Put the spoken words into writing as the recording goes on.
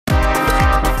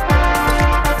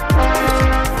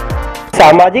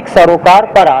सामाजिक सरोकार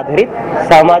पर आधारित,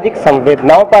 सामाजिक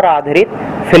संवेदनाओं पर आधारित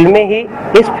फिल्में ही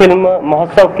इस फिल्म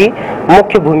महोत्सव की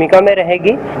मुख्य भूमिका में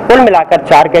रहेगी। कुल मिलाकर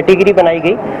 4 कैटेगरी बनाई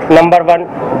गई। Number 1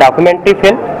 documentary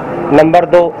film, number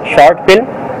 2 short film,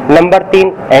 number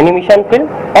 3 animation film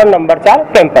और नंबर 4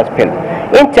 कैंपस फिल्म।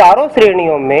 इन चारों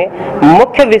श्रेणियों में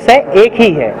मुख्य विषय एक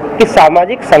ही है कि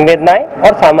सामाजिक संवेदनाएं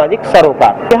और सामाजिक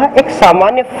सरोकार। यह एक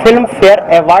सामान्य फिल्म फेयर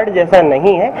अवार्ड जैसा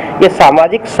नहीं है, यह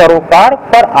सामाजिक सरोकार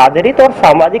पर आधारित और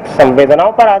सामाजिक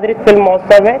संवेदनाओं पर आधारित फिल्म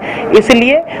महोत्सव है।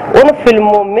 इसलिए उन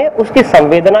फिल्मों में उसकी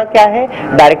संवेदना क्या है,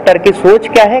 डायरेक्टर की सोच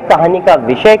क्या है, कहानी का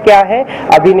विषय क्या है,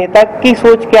 अभिनेता की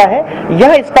सोच क्या है,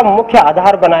 यह इसका मुख्य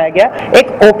आधार बनाया गया।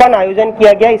 एक ओपन आयोजन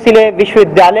किया गया, इसीलिए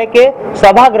विश्वविद्यालय के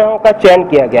सभागृहों का चयन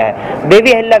किया गया है।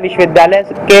 देवी अहिल्या विश्वविद्यालय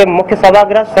के मुख्य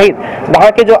सभागृह सहित वहां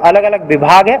के जो अलग अलग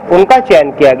विभाग है उनका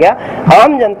चयन किया गया।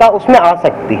 आम जनता उसमें आ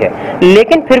सकती है,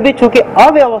 लेकिन फिर भी चूंकि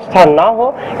अव्यवस्था ना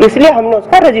हो इसलिए हमने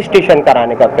उसका रजिस्ट्रेशन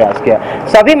कराने का प्रयास किया।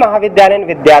 सभी महाविद्यालयीन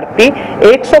विद्यार्थी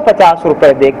 150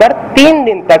 रुपए देकर 3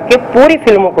 दिन तक के पूरी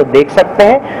फिल्मों को देख सकते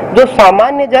हैं। जो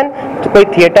सामान्य जन, कोई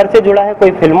थिएटर से जुड़ा है,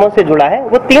 कोई फिल्मों से जुड़ा है,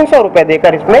 वो 300 रुपए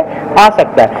देकर इसमें आ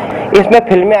सकता है। इसमें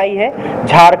फिल्में आई है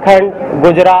झारखंड,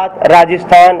 गुजरात,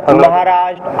 राजस्थान,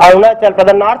 महाराष्ट्र, अरुणाचल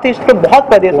प्रदेश, नॉर्थ ईस्ट के बहुत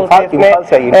प्रदेशों से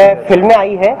इसमें फिल्में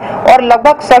आई है। और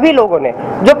लगभग सभी लोगों ने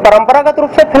जो परंपरागत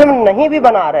रूप से फिल्म नहीं भी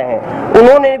बना रहे हैं,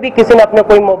 उन्होंने भी, किसी ने अपने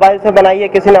कोई मोबाइल से बनाई है,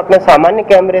 किसी ने अपने सामान्य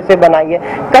कैमरे से बनाई है।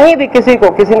 कहीं भी किसी को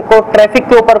ट्रैफिक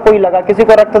के ऊपर कोई लगा, किसी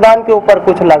को रक्तदान के ऊपर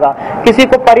कुछ लगा, किसी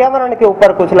को पर्यावरण के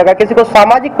ऊपर कुछ लगा, किसी को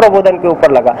सामाजिक प्रबोधन के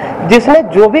ऊपर लगा। जिसने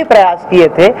जो भी प्रयास किए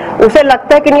थे उसे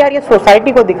लगता है कि नहीं यार, ये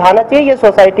सोसाइटी को दिखाना चाहिए, ये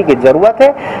सोसाइटी की जरूरत है।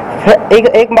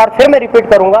 एक बार फिर मैं रिपीट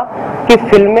करूंगा कि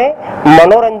फिल्में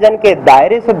मनोरंजन के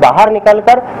दायरे से बाहर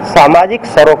निकलकर सामाजिक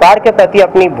सरोकार के प्रति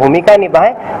अपनी भूमिका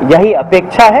निभाएं, यही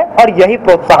अपेक्षा है और यही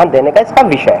प्रोत्साहन देने का इसका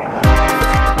विषय है।